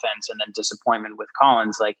our offense, and then disappointment with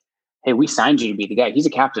Collins. Like, hey, we signed you to be the guy. He's a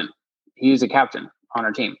captain. He's a captain on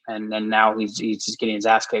our team, and then now he's just getting his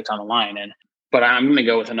ass kicked on the line. But I'm going to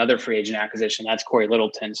go with another free agent acquisition. That's Corey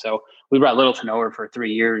Littleton. So we brought Littleton over for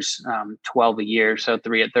 3 years, 12 a year, so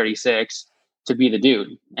 3 at 36 to be the dude.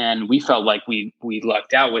 And we felt like we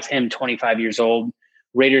lucked out with him, 25 years old.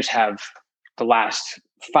 Raiders have the last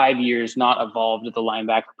 5 years not evolved at the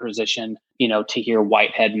linebacker position, Tahir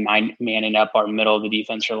Whitehead manning up our middle of the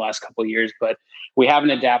defense for the last couple of years. But we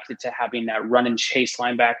haven't adapted to having that run and chase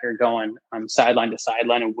linebacker going sideline to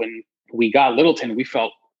sideline. And when we got Littleton, we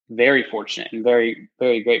felt very fortunate and very,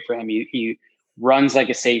 very great for him. He runs like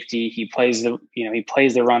a safety. He plays the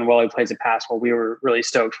run well. He plays the pass well. We were really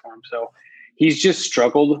stoked for him. So he's just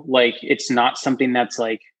struggled. Like, it's not something that's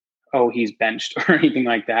like, oh, he's benched or anything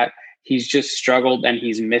like that. He's just struggled, and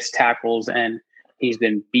he's missed tackles, and he's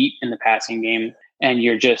been beat in the passing game. And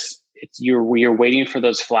you're waiting for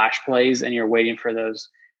those flash plays, and you're waiting for those,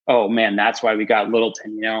 oh man, that's why we got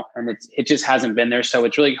Littleton, and it just hasn't been there. So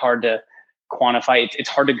it's really hard to quantify. It's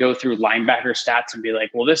hard to go through linebacker stats and be like,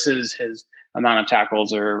 well, this is his amount of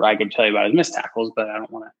tackles, or I could tell you about his missed tackles, but I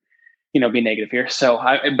don't want to, be negative here.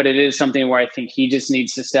 But it is something where I think he just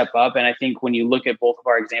needs to step up. And I think when you look at both of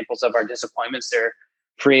our examples of our disappointments, they're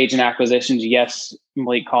free agent acquisitions. Yes,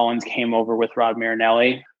 Malik Collins came over with Rod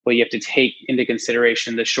Marinelli, but you have to take into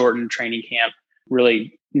consideration the shortened training camp,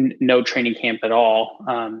 really no training camp at all.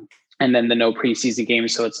 And then the no preseason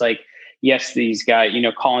games. So it's like, yes, these guys,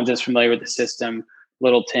 Collins is familiar with the system.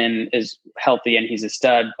 Littleton is healthy and he's a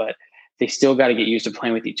stud, but they still got to get used to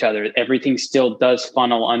playing with each other. Everything still does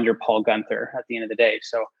funnel under Paul Gunther at the end of the day.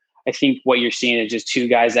 So I think what you're seeing is just two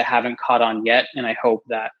guys that haven't caught on yet. And I hope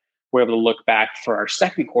that we're able to look back for our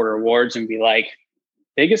second quarter awards and be like,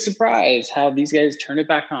 biggest surprise, how these guys turned it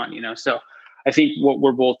back on, So I think what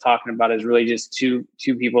we're both talking about is really just two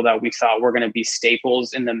people that we thought were going to be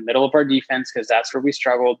staples in the middle of our defense, because that's where we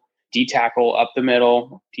struggled. D-tackle up the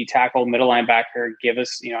middle, D-tackle middle linebacker. Give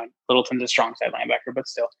us, Littleton's a strong side linebacker, but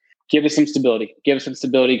still give us some stability. Give us some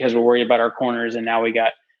stability, because we're worried about our corners, and now we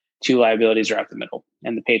got two liabilities right up the middle.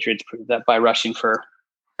 And the Patriots proved that by rushing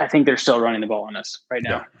I think they're still running the ball on us right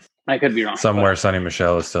now. Yeah. I could be wrong. Somewhere Sonny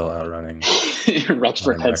Michel is still outrunning.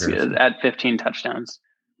 Rexford at 15 touchdowns.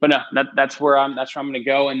 But no, that's where I'm going to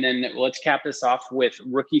go. And then let's cap this off with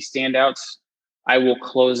rookie standouts. I will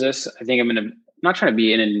close this. I think I'm not trying to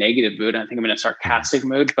be in a negative mood. I think I'm in a sarcastic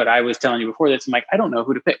mood, but I was telling you before this, I'm like, I don't know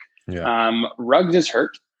who to pick. Yeah. Ruggs is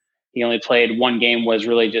hurt. He only played one game, was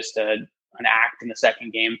really just an act in the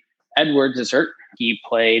second game. Edwards is hurt. He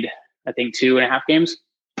played, I think, 2.5 games.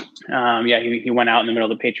 He went out in the middle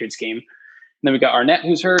of the Patriots game. And then we got Arnett,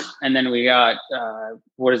 who's hurt. And then we got,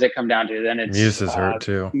 what does it come down to? Then it's Muse is hurt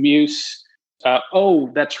too. Muse.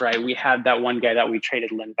 That's right. We had that one guy that we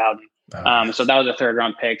traded, Lynn Bowden. So that was a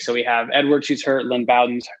 3rd-round pick. So we have Edwards, who's hurt. Lynn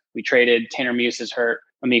Bowden's we traded. Tanner Muse is hurt.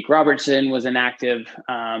 Amik Robertson was inactive.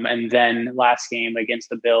 And then last game against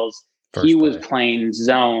the Bills, he was playing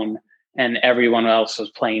zone and everyone else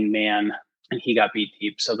was playing man, and he got beat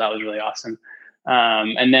deep. So that was really awesome.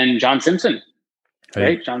 And then John Simpson,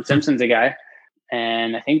 right? Hey. John Simpson's a guy.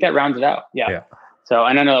 And I think that rounds it out. Yeah. So,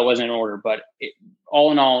 and I know that wasn't in order, but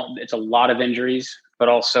all in all, it's a lot of injuries, but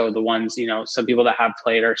also the ones, some people that have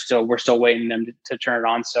played we're still waiting them to turn it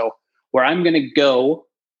on. So where I'm going to go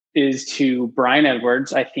is to Bryan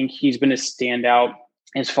Edwards. I think he's been a standout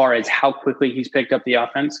as far as how quickly he's picked up the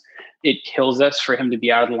offense. It kills us for him to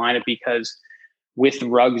be out of the lineup, because with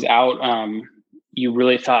Ruggs out, you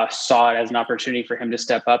really saw it as an opportunity for him to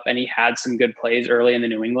step up, and he had some good plays early in the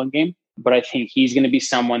New England game. But I think he's going to be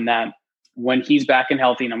someone that when he's back and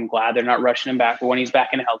healthy, and I'm glad they're not rushing him back, but when he's back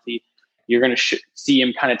and healthy, you're going to see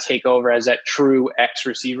him kind of take over as that true X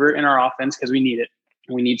receiver in our offense, because we need it.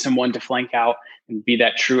 We need someone to flank out and be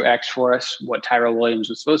that true X for us, what Tyrell Williams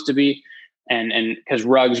was supposed to be. And because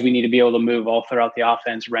Ruggs, we need to be able to move all throughout the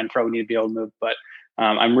offense. Renfro, we need to be able to move. But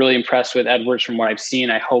I'm really impressed with Edwards from what I've seen.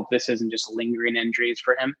 I hope this isn't just lingering injuries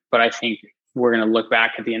for him, but I think we're going to look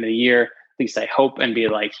back at the end of the year, at least I hope, and be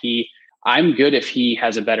like, I'm good if he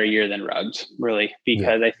has a better year than Ruggs, really,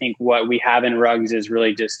 because I think what we have in Ruggs is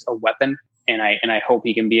really just a weapon. And I hope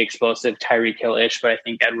he can be explosive, Tyreek Hill-ish, but I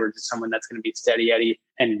think Edwards is someone that's going to be steady Eddie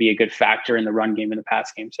and be a good factor in the run game and the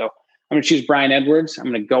pass game. So I'm going to choose Bryan Edwards. I'm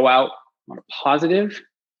going to go out on a positive.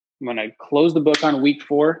 I'm going to close the book on week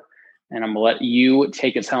 4, and I'm going to let you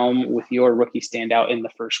take us home with your rookie standout in the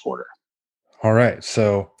first quarter. All right.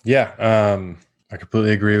 So, I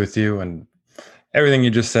completely agree with you and everything you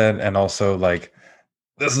just said. And also, like,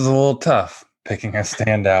 this is a little tough picking a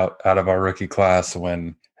standout out of our rookie class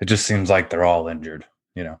when it just seems like they're all injured.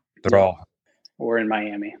 They're all. Or in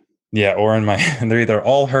Miami. Yeah, or in Miami. They're either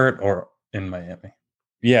all hurt or in Miami.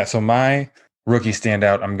 Yeah, so my rookie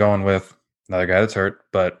standout, I'm going with another guy that's hurt,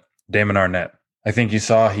 but Damon Arnett. I think you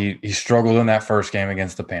saw he struggled in that first game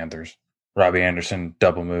against the Panthers. Robbie Anderson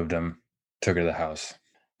double moved him, took it to the house.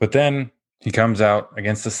 But then he comes out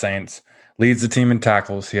against the Saints, leads the team in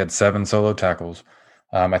tackles. He had 7 solo tackles.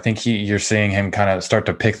 I think you're seeing him kind of start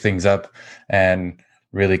to pick things up and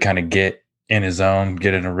really kind of get in his own,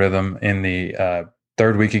 get in a rhythm in the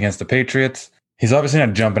third week against the Patriots. He's obviously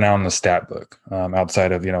not jumping out in the stat book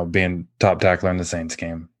outside of, being top tackler in the Saints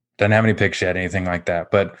game. Doesn't have any picks yet, anything like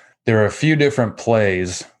that. But there are a few different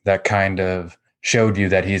plays that kind of showed you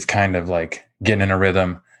that he's kind of like getting in a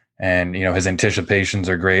rhythm and, his anticipations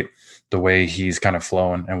are great. The way he's kind of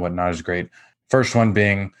flowing and whatnot is great. First one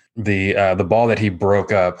being the ball that he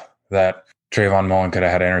broke up that Trayvon Mullen could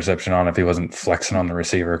have had an interception on if he wasn't flexing on the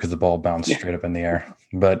receiver because the ball bounced straight up in the air.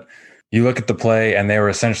 But you look at the play and they were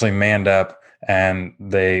essentially manned up and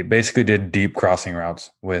they basically did deep crossing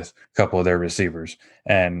routes with a couple of their receivers.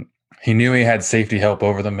 And he knew he had safety help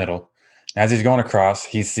over the middle. As he's going across,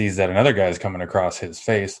 he sees that another guy is coming across his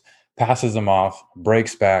face, passes him off,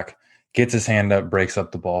 breaks back, gets his hand up, breaks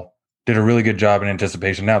up the ball. Did a really good job in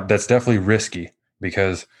anticipation. Now, that's definitely risky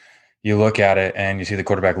because you look at it and you see the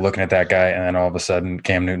quarterback looking at that guy, and then all of a sudden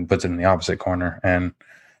Cam Newton puts it in the opposite corner and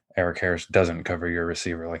Eric Harris doesn't cover your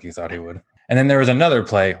receiver like he thought he would. And then there was another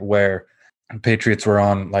play where Patriots were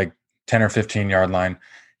on like 10 or 15 yard line.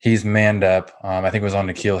 He's manned up. I think it was on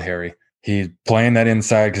N'Keal Harry. He's playing that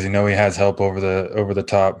inside because he has help over the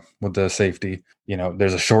top with the safety.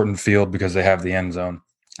 There's a shortened field because they have the end zone.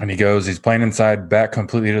 And he's playing inside, back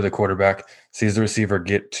completely to the quarterback, sees the receiver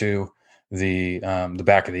get to the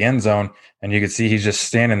back of the end zone, and you can see he's just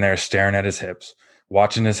standing there staring at his hips,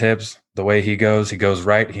 watching his hips. The way he goes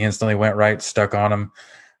right. He instantly went right, stuck on him.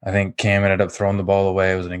 I think Cam ended up throwing the ball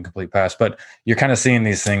away. It was an incomplete pass. But you're kind of seeing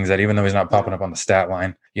these things that even though he's not popping up on the stat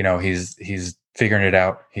line, he's figuring it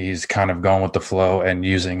out. He's kind of going with the flow and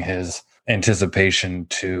using his anticipation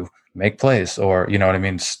to make plays or,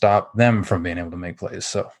 stop them from being able to make plays.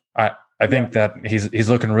 So I think that he's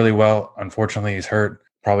looking really well. Unfortunately, he's hurt,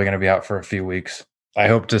 probably going to be out for a few weeks. I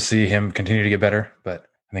hope to see him continue to get better, but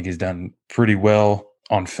I think he's done pretty well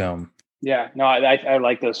on film. Yeah, no, I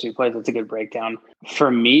like those 2 plays. That's a good breakdown.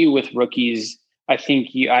 For me, with rookies, I think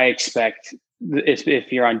I expect,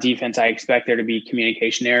 if you're on defense, I expect there to be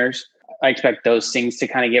communication errors. I expect those things to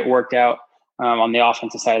kind of get worked out on the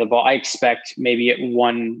offensive side of the ball. I expect maybe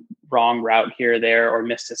one wrong route here or there or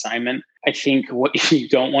missed assignment. I think what you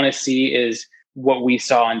don't want to see is what we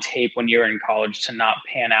saw on tape when you were in college to not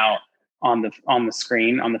pan out on the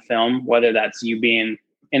screen, on the film, whether that's you being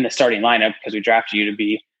in the starting lineup because we drafted you to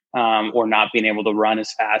be, or not being able to run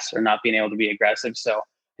as fast or not being able to be aggressive. So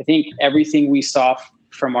I think everything we saw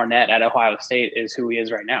from Arnett at Ohio State is who he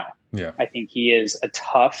is right now. Yeah. I think he is a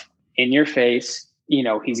tough, in your face.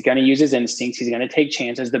 He's going to use his instincts. He's going to take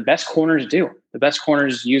chances. The best corners do. The best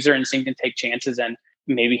corners use their instinct and take chances. And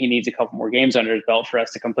maybe he needs a couple more games under his belt for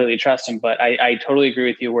us to completely trust him. But I totally agree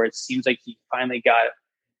with you where it seems like he finally got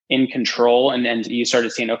in control and you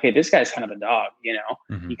started seeing, okay, this guy's kind of a dog,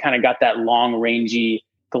 Mm-hmm. He kind of got that long rangy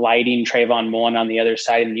gliding Trayvon Mullen on the other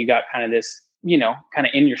side. And you got kind of this, kind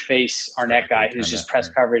of in your face Arnett guy who's just press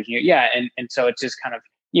coverage. And so it's just kind of,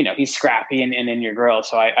 he's scrappy and in your grill.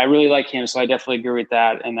 So I really like him. So I definitely agree with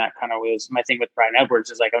that. And that kind of was my thing with Bryan Edwards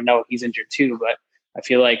is like, oh no, he's injured too. But I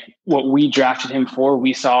feel like what we drafted him for,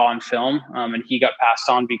 we saw on film and he got passed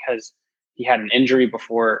on because he had an injury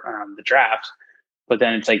before the draft. But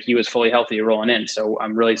then it's like he was fully healthy rolling in. So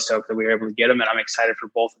I'm really stoked that we were able to get him. And I'm excited for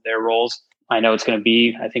both of their roles. I know it's going to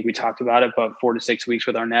be, I think we talked about it, but 4 to 6 weeks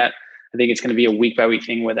with Arnett. I think it's going to be a week by week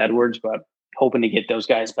thing with Edwards, but hoping to get those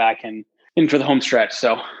guys back in for the home stretch.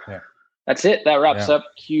 So That's it. That wraps up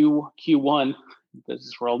Q1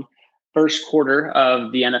 Business World first quarter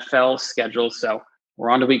of the NFL schedule. So we're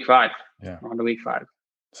on to week 5. Yeah. We're on to week 5.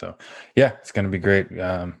 So, yeah, it's going to be great.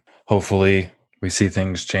 Hopefully we see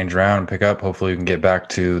things change around and pick up. Hopefully we can get back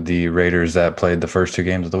to the Raiders that played the first 2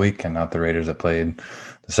 games of the week and not the Raiders that played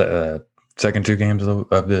the second 2 games of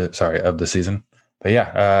the season. But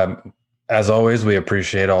yeah, as always, we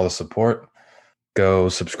appreciate all the support. Go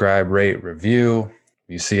subscribe, rate, review.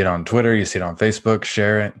 You see it on Twitter, you see it on Facebook,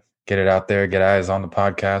 share it, get it out there, get eyes on the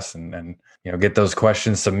podcast, and get those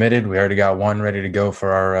questions submitted. We already got one ready to go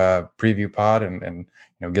for our preview pod, and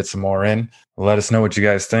get some more in. Let us know what you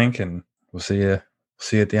guys think, and we'll see you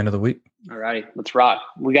at the end of the week. All righty, let's rock.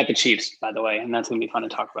 We got the Chiefs, by the way, and that's gonna be fun to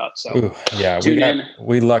talk about. So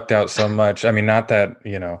we lucked out so much. I mean, not that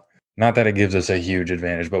it gives us a huge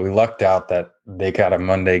advantage, but we lucked out that they got a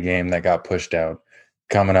Monday game that got pushed out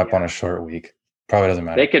coming up on a short week. Probably doesn't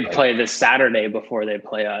matter. They could play this Saturday before they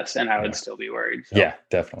play us, and I would still be worried. So. Yeah,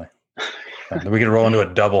 definitely. We could roll into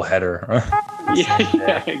a double header.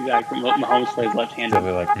 yeah, exactly. Mahomes plays left-handed. They'll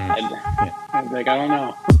be like, I was like, I don't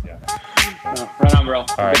know. Yeah. Right on, bro. All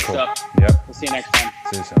right, Good cool. stuff. Yep. We'll see you next time.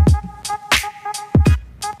 See you soon.